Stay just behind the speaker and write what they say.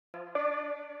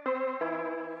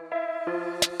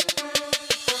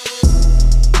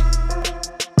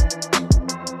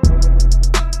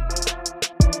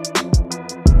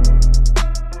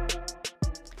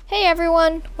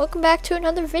everyone, welcome back to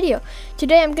another video.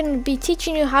 Today I'm going to be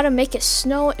teaching you how to make it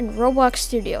snow in Roblox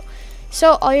Studio.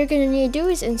 So all you're going to need to do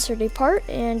is insert a part,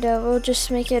 and we'll just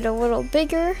make it a little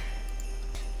bigger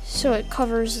so it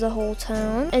covers the whole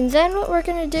town. And then what we're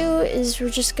going to do is we're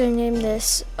just going to name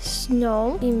this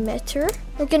snow emitter.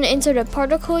 We're going to insert a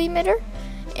particle emitter.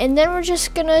 And then we're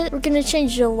gonna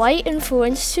change the light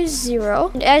influence to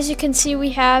 0. And as you can see, we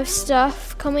have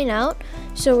stuff coming out.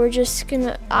 So we're just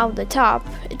gonna out the top.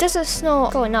 It doesn't snow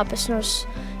going up, it snows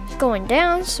going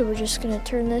down. So we're just gonna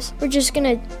turn this. We're just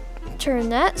gonna turn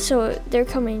that so they're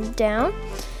coming down.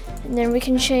 And then we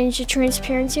can change the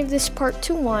transparency of this part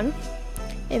to 1.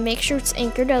 And make sure it's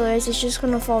anchored, otherwise it's just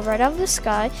gonna fall right out of the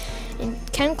sky. And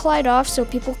can collide off so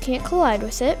people can't collide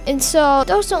with it. And so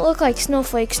those don't look like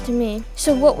snowflakes to me.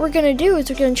 So what we're gonna do is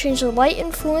we're gonna change the light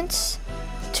influence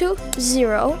to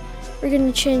 0. We're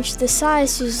gonna change the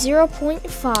size to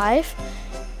 0.5.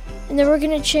 And then we're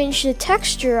gonna change the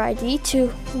texture ID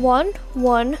to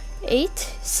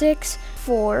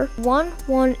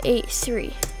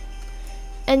 118641183.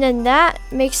 And then that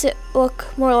makes it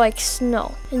look more like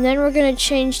snow. And then we're gonna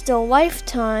change the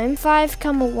lifetime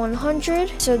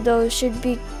 5,100. So those should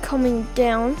be coming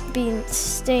down,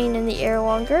 staying in the air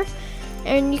longer.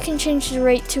 And you can change the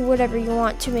rate to whatever you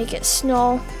want to make it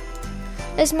snow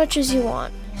as much as you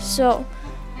want. So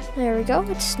there we go,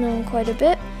 it's snowing quite a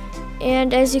bit.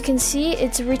 And as you can see,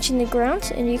 it's reaching the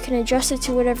ground, and you can adjust it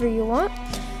to whatever you want.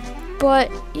 But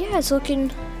yeah, it's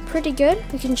looking pretty good.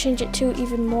 We can change it to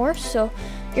even more so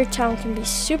your town can be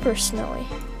super snowy.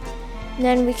 And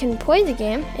then we can play the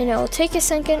game, and it will take a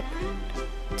second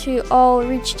to all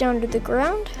reach down to the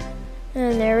ground.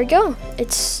 And there we go.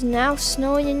 It's now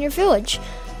snowing in your village.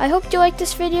 I hope you liked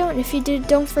this video, and if you did,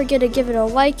 don't forget to give it a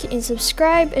like and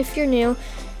subscribe if you're new.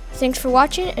 Thanks for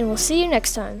watching, and we'll see you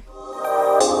next time.